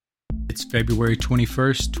It's February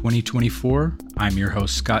 21st, 2024. I'm your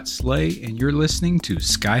host, Scott Slay, and you're listening to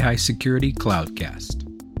Sky High Security Cloudcast.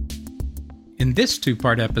 In this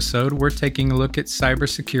two-part episode, we're taking a look at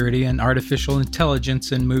cybersecurity and artificial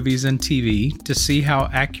intelligence in movies and TV to see how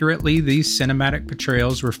accurately these cinematic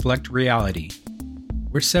portrayals reflect reality.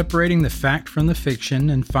 We're separating the fact from the fiction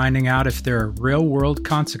and finding out if there are real-world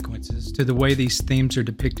consequences to the way these themes are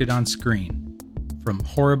depicted on screen. From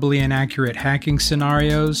horribly inaccurate hacking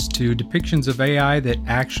scenarios to depictions of AI that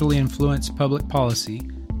actually influence public policy,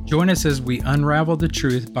 join us as we unravel the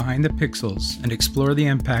truth behind the pixels and explore the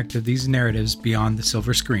impact of these narratives beyond the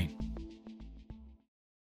silver screen.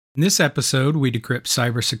 In this episode, we decrypt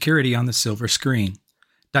cybersecurity on the silver screen,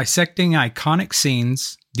 dissecting iconic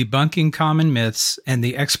scenes, debunking common myths, and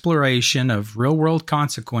the exploration of real-world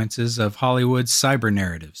consequences of Hollywood's cyber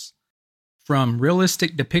narratives. From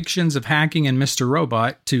realistic depictions of hacking in Mr.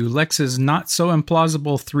 Robot to Lex's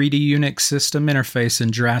not-so-implausible 3D Unix system interface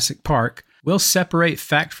in Jurassic Park, we'll separate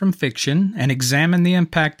fact from fiction and examine the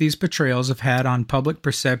impact these portrayals have had on public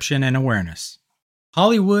perception and awareness.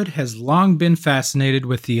 Hollywood has long been fascinated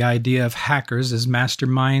with the idea of hackers as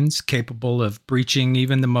masterminds capable of breaching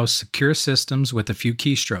even the most secure systems with a few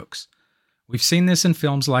keystrokes. We've seen this in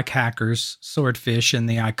films like Hackers, Swordfish, and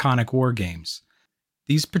the iconic War Games.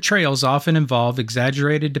 These portrayals often involve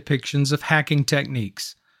exaggerated depictions of hacking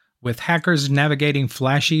techniques, with hackers navigating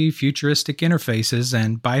flashy, futuristic interfaces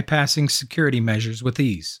and bypassing security measures with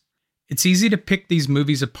ease. It's easy to pick these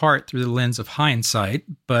movies apart through the lens of hindsight,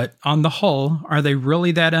 but on the whole, are they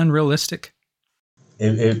really that unrealistic?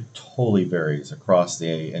 It totally varies across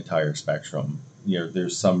the entire spectrum.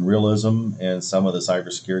 There's some realism in some of the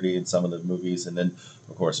cybersecurity in some of the movies, and then,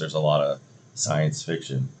 of course, there's a lot of science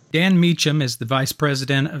fiction. Dan Meacham is the Vice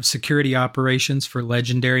President of Security Operations for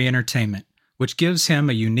Legendary Entertainment, which gives him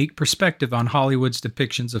a unique perspective on Hollywood's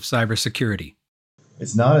depictions of cybersecurity.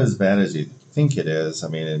 It's not as bad as you think it is. I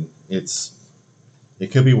mean,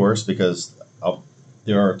 it could be worse because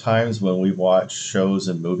there are times when we watch shows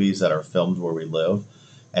and movies that are filmed where we live,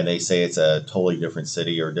 and they say it's a totally different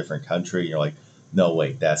city or a different country. And you're like, no,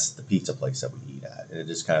 wait, that's the pizza place that we eat at. And it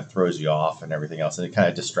just kind of throws you off and everything else, and it kind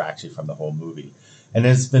of distracts you from the whole movie. And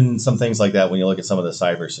there's been some things like that when you look at some of the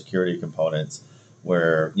cybersecurity components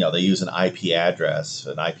where, they use an IP address,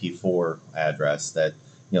 an IP4 address that,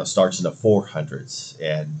 starts in the 400s.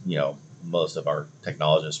 And, most of our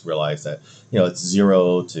technologists realize that, it's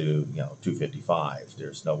 0 to, 255.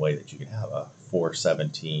 There's no way that you can have a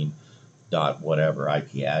 417 dot whatever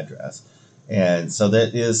IP address. And so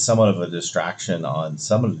that is somewhat of a distraction on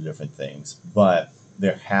some of the different things. But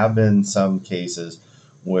there have been some cases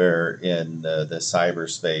where in the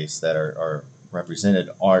cyberspace that are represented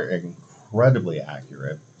are incredibly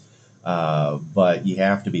accurate. But you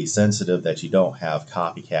have to be sensitive that you don't have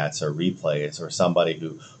copycats or replays or somebody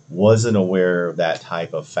who wasn't aware of that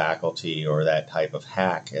type of faculty or that type of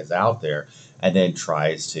hack is out there and then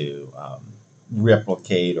tries to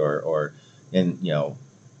replicate or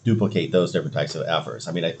duplicate those different types of efforts.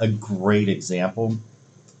 I mean, a great example,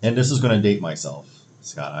 and this is going to date myself,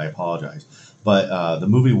 Scott, I apologize, but the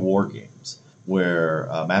movie War Games, where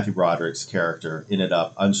Matthew Broderick's character ended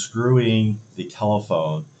up unscrewing the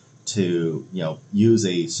telephone to, use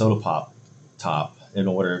a soda pop top in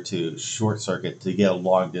order to short circuit to get a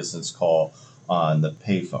long distance call on the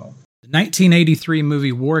payphone. The 1983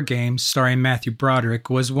 movie War Games, starring Matthew Broderick,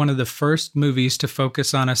 was one of the first movies to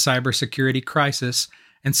focus on a cybersecurity crisis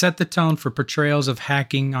and set the tone for portrayals of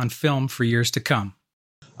hacking on film for years to come.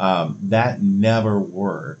 That never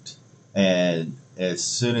worked. And as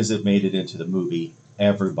soon as it made it into the movie,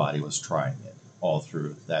 everybody was trying it all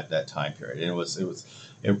through that time period. And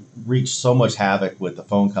it reached so much havoc with the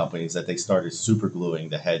phone companies that they started super gluing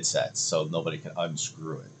the headsets so nobody can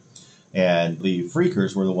unscrew it. And the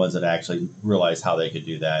freakers were the ones that actually realized how they could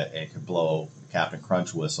do that and could blow Captain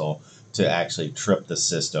Crunch whistle to actually trip the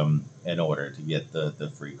system in order to get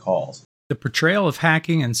the free calls. The portrayal of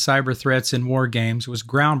hacking and cyber threats in War Games was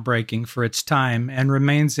groundbreaking for its time and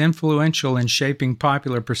remains influential in shaping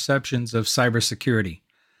popular perceptions of cybersecurity.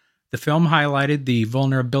 The film highlighted the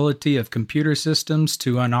vulnerability of computer systems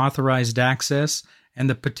to unauthorized access and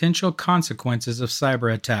the potential consequences of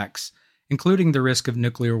cyber attacks, including the risk of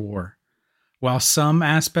nuclear war. While some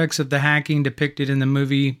aspects of the hacking depicted in the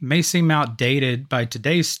movie may seem outdated by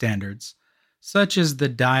today's standards, such as the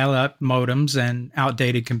dial-up modems and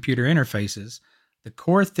outdated computer interfaces, the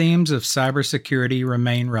core themes of cybersecurity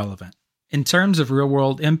remain relevant. In terms of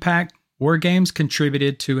real-world impact, War Games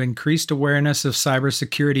contributed to increased awareness of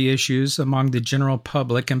cybersecurity issues among the general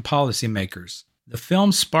public and policymakers. The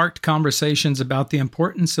film sparked conversations about the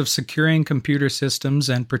importance of securing computer systems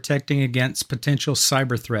and protecting against potential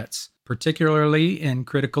cyber threats, particularly in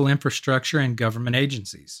critical infrastructure and government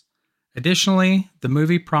agencies. Additionally, the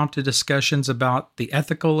movie prompted discussions about the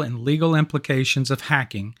ethical and legal implications of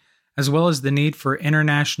hacking, as well as the need for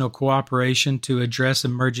international cooperation to address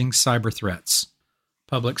emerging cyber threats.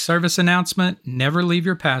 Public service announcement: never leave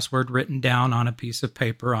your password written down on a piece of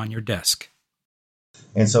paper on your desk.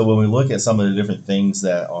 And so when we look at some of the different things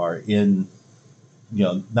that are in,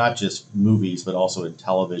 not just movies, but also in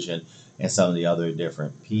television and some of the other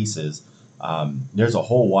different pieces, there's a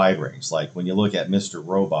whole wide range. Like when you look at Mr.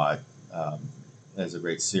 Robot, as a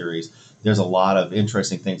great series, there's a lot of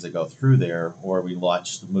interesting things that go through there. Or we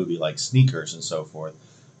watch the movie like Sneakers and so forth.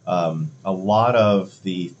 A lot of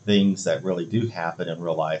the things that really do happen in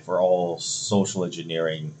real life are all social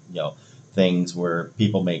engineering, things where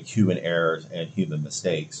people make human errors and human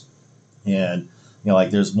mistakes. And, like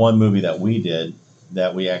there's one movie that we did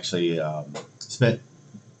that we actually spent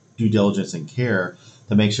due diligence and care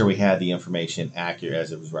to make sure we had the information accurate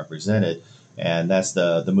as it was represented. And that's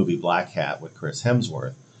the movie Black Hat with Chris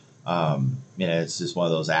Hemsworth. It's just one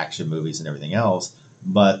of those action movies and everything else.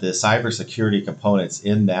 But the cybersecurity components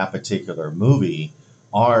in that particular movie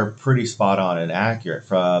are pretty spot on and accurate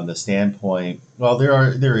from the standpoint. Well,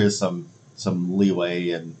 there is some leeway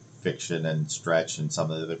and fiction and stretch and some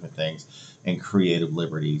of the different things and creative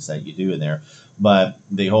liberties that you do in there. But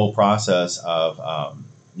the whole process of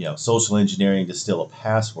social engineering to steal a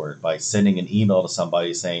password by sending an email to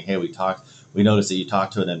somebody saying, "Hey, we noticed that you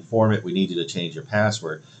talked to an informant. We need you to change your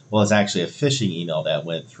password." Well, it's actually a phishing email that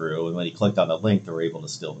went through, and when he clicked on the link, they were able to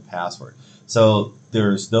steal the password. So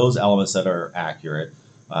there's those elements that are accurate.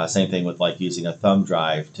 Same thing with like using a thumb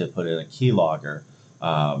drive to put in a keylogger.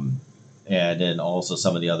 And then also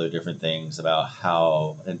some of the other different things about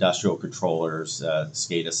how industrial controllers,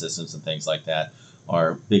 SCADA systems and things like that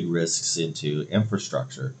are big risks into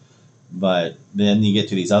infrastructure. But then you get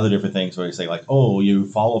to these other different things where you say like, oh, you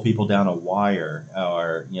follow people down a wire,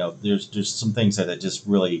 or there's just some things that just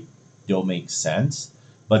really don't make sense,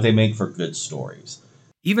 but they make for good stories.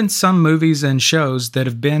 Even some movies and shows that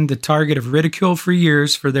have been the target of ridicule for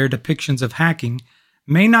years for their depictions of hacking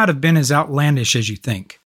may not have been as outlandish as you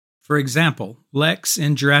think. For example, Lex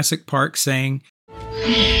in Jurassic Park saying,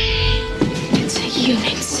 "It's a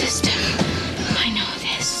Unix system. I know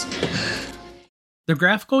this." The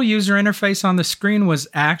graphical user interface on the screen was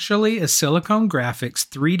actually a Silicon Graphics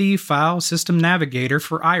 3D file system navigator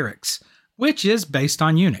for IRIX, which is based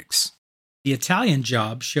on Unix. The Italian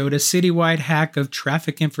Job showed a citywide hack of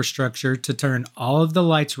traffic infrastructure to turn all of the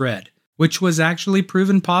lights red, which was actually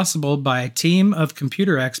proven possible by a team of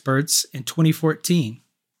computer experts in 2014.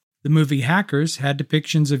 The movie Hackers had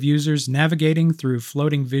depictions of users navigating through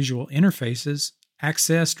floating visual interfaces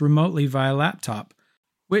accessed remotely via laptop,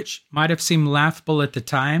 which might have seemed laughable at the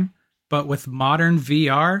time, but with modern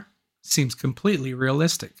VR, seems completely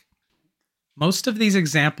realistic. Most of these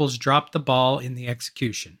examples drop the ball in the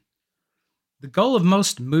execution. The goal of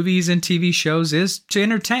most movies and TV shows is to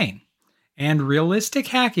entertain, and realistic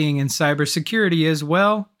hacking in cybersecurity is,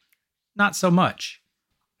 well, not so much.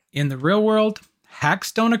 In the real world,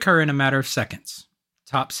 hacks don't occur in a matter of seconds.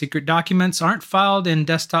 Top secret documents aren't filed in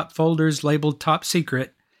desktop folders labeled top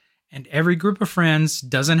secret, and every group of friends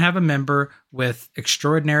doesn't have a member with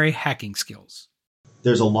extraordinary hacking skills.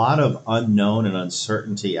 There's a lot of unknown and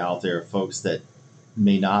uncertainty out there, folks that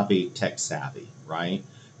may not be tech savvy, right?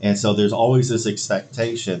 And so there's always this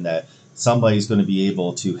expectation that somebody's going to be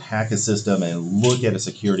able to hack a system and look at a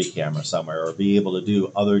security camera somewhere or be able to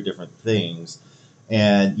do other different things.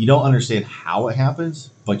 And you don't understand how it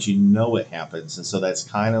happens, but you know it happens. And so that's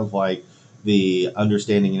kind of like the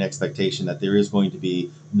understanding and expectation that there is going to be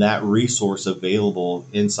that resource available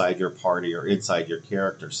inside your party or inside your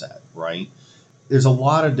character set, right? There's a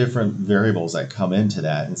lot of different variables that come into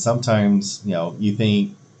that. And sometimes, you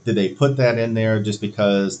think, did they put that in there just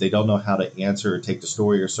because they don't know how to answer or take the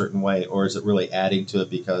story a certain way? Or is it really adding to it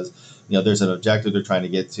because, there's an objective they're trying to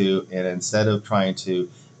get to? And instead of trying to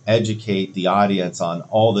educate the audience on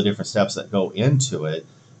all the different steps that go into it,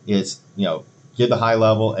 it's, give the high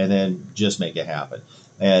level and then just make it happen.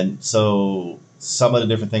 And so some of the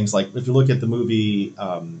different things, like if you look at the movie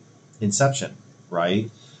Inception, right?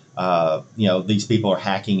 These people are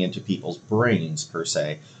hacking into people's brains per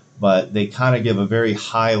se, but they kind of give a very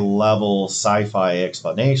high level sci-fi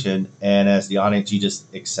explanation. And as the audience, you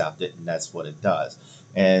just accept it and that's what it does.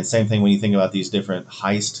 And same thing when you think about these different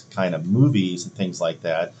heist kind of movies and things like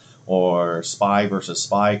that, or spy versus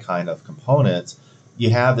spy kind of components. you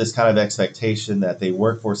have this kind of expectation that they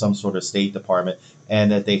work for some sort of State Department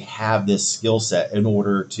and that they have this skill set in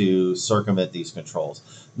order to circumvent these controls.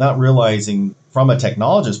 Not realizing from a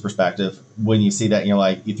technologist perspective, when you see that, you're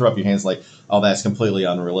like, you throw up your hands like, oh, that's completely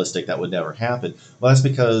unrealistic. That would never happen. Well, that's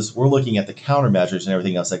because we're looking at the countermeasures and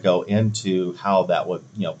everything else that go into how that would,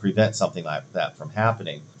 prevent something like that from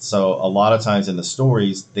happening. So a lot of times in the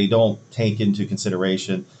stories, they don't take into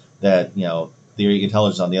consideration that, the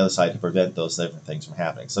intelligence on the other side to prevent those different things from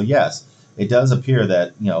happening. So yes, it does appear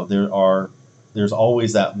that, there's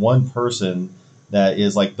always that one person that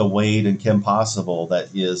is like the Wade and Kim Possible that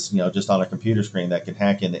is, just on a computer screen that can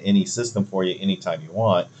hack into any system for you anytime you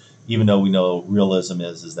want, even though we know realism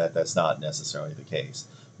is that that's not necessarily the case.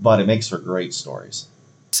 But it makes for great stories.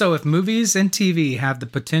 So if movies and TV have the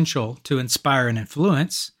potential to inspire and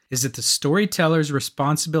influence, is it the storyteller's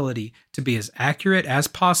responsibility to be as accurate as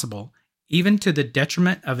possible, even to the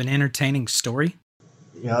detriment of an entertaining story?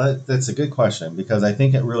 Yeah, that's a good question, because I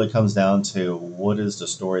think it really comes down to what is the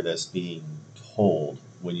story that's being told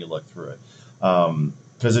when you look through it.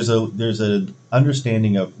 Because there's an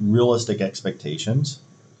understanding of realistic expectations,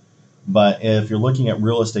 but if you're looking at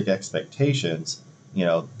realistic expectations,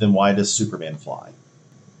 then why does Superman fly?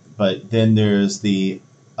 But then there's the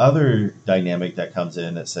other dynamic that comes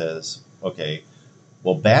in that says, okay,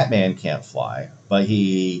 well, Batman can't fly, but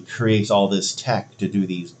he creates all this tech to do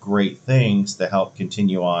these great things to help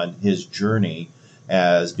continue on his journey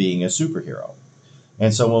as being a superhero.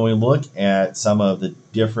 And so when we look at some of the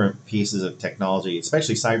different pieces of technology,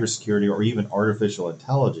 especially cybersecurity or even artificial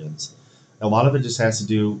intelligence, a lot of it just has to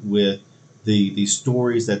do with the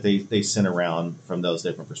stories that they sent around from those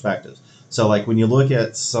different perspectives. So like when you look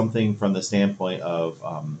at something from the standpoint of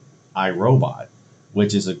iRobot,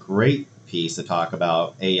 which is a great piece to talk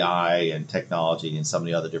about AI and technology and some of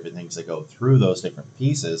the other different things that go through those different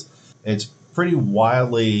pieces, it's pretty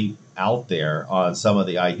wildly out there on some of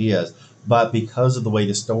the ideas. But because of the way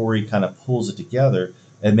the story kind of pulls it together,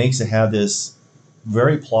 it makes it have this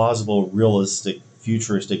very plausible, realistic,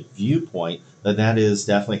 futuristic viewpoint that is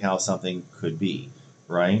definitely how something could be,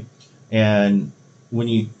 right? And when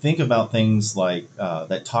you think about things like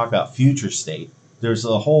that talk about future state, there's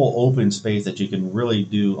a whole open space that you can really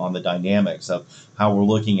do on the dynamics of how we're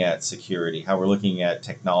looking at security, how we're looking at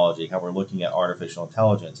technology, how we're looking at artificial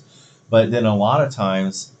intelligence. But then a lot of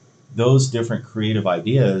times, those different creative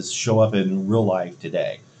ideas show up in real life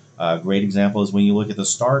today. A great example is when you look at the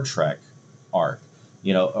Star Trek arc.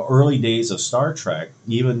 Early days of Star Trek,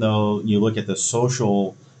 even though you look at the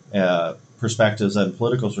social perspectives and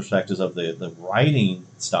political perspectives of the writing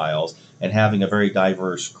styles and having a very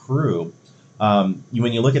diverse crew, when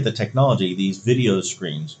you look at the technology, these video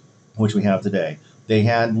screens, which we have today, they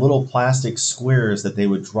had little plastic squares that they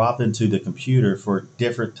would drop into the computer for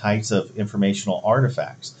different types of informational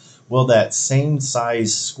artifacts. Well, that same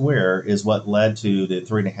size square is what led to the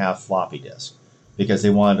 3.5 floppy disk, because they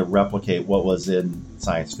wanted to replicate what was in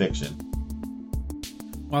science fiction.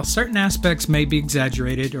 While certain aspects may be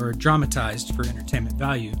exaggerated or dramatized for entertainment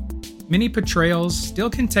value, many portrayals still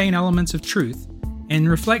contain elements of truth and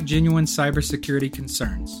reflect genuine cybersecurity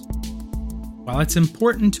concerns. While it's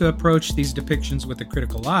important to approach these depictions with a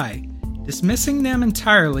critical eye, dismissing them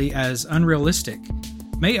entirely as unrealistic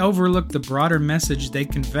may overlook the broader message they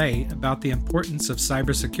convey about the importance of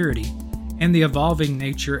cybersecurity and the evolving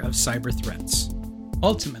nature of cyber threats.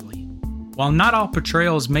 Ultimately, while not all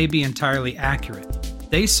portrayals may be entirely accurate,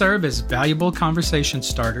 they serve as valuable conversation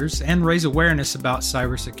starters and raise awareness about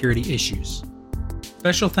cybersecurity issues.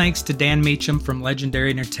 Special thanks to Dan Meacham from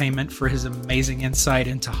Legendary Entertainment for his amazing insight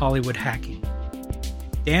into Hollywood hacking.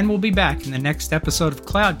 Dan will be back in the next episode of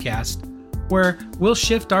Cloudcast, where we'll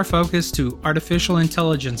shift our focus to artificial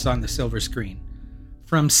intelligence on the silver screen.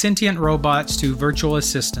 From sentient robots to virtual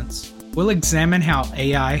assistants, we'll examine how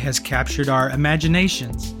AI has captured our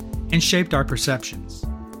imaginations and shaped our perceptions.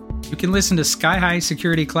 You can listen to Sky High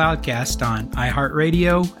Security Cloudcast on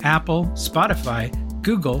iHeartRadio, Apple, Spotify,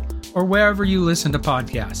 Google, or wherever you listen to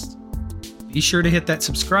podcasts. Be sure to hit that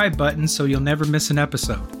subscribe button so you'll never miss an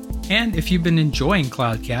episode. And if you've been enjoying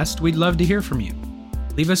Cloudcast, we'd love to hear from you.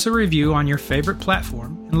 Leave us a review on your favorite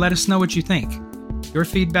platform and let us know what you think. Your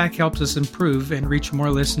feedback helps us improve and reach more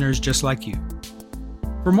listeners just like you.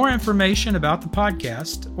 For more information about the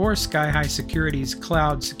podcast or Sky High Security's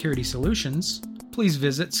cloud security solutions, please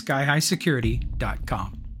visit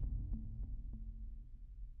skyhighsecurity.com.